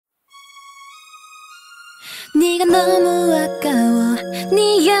네가 너무 아까워.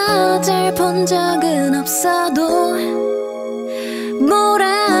 네 여자를 본 적은 없어도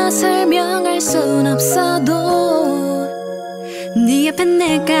뭐라 설명할 순 없어도 네 옆에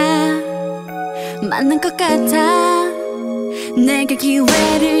내가 맞는 것 같아. 내게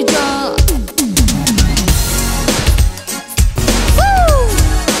기회를 줘.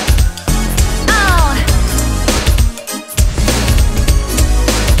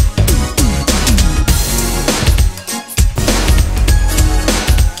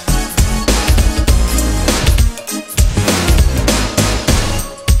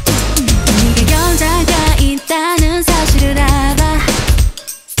 있다는 사실을 알아.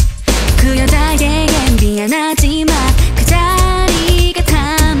 그 여자에겐 미안하지만 그 자리가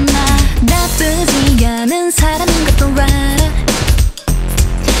탐나. 나쁘지 않은 사람인 것도 알아.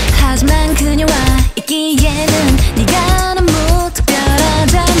 하지만 그녀와 있기에는 네가 너무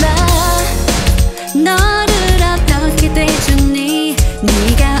특별하잖아. 너를 어떻게 대주니?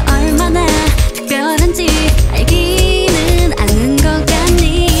 네가 얼마나 특별한지 알기는 않는 것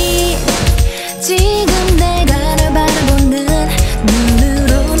같니? 지금 내가 널 바라보는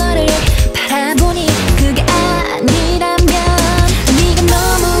눈으로 너를 바라보니 그게 아니라면 네가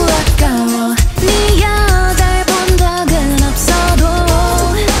너무 아까워. 네 여자를 본 적은 없어도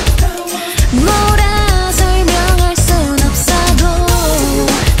뭐라 설명할 순 없어도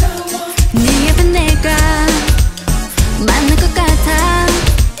네 옆에 내가 맞는 것 같아.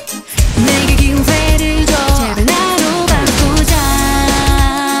 내게 기회를 줘. 제발 나로 바꾸자.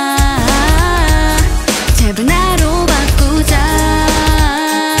 제발 나로 바꾸자.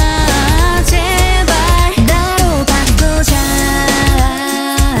 제발 나로 바꾸자.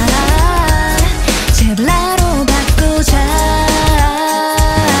 제발 나로 바꾸자.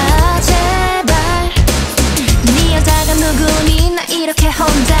 제발. 네 여자가 누구니? 나 이렇게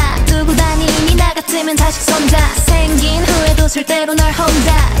혼자 두고 다니니? 나 같으면 자식 손자 생긴 후에도 절대로 널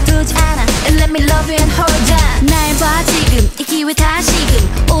혼자 두지 않아. And let me love you and hold ya. 날 봐 지금 이 기회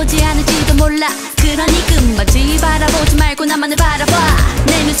다시금 오지 않을지도 몰라. 그러니 끝까지 바라보지 말고 나만을 바라봐.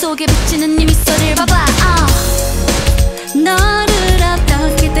 내 눈 속에 비치는 네 미소를 봐봐.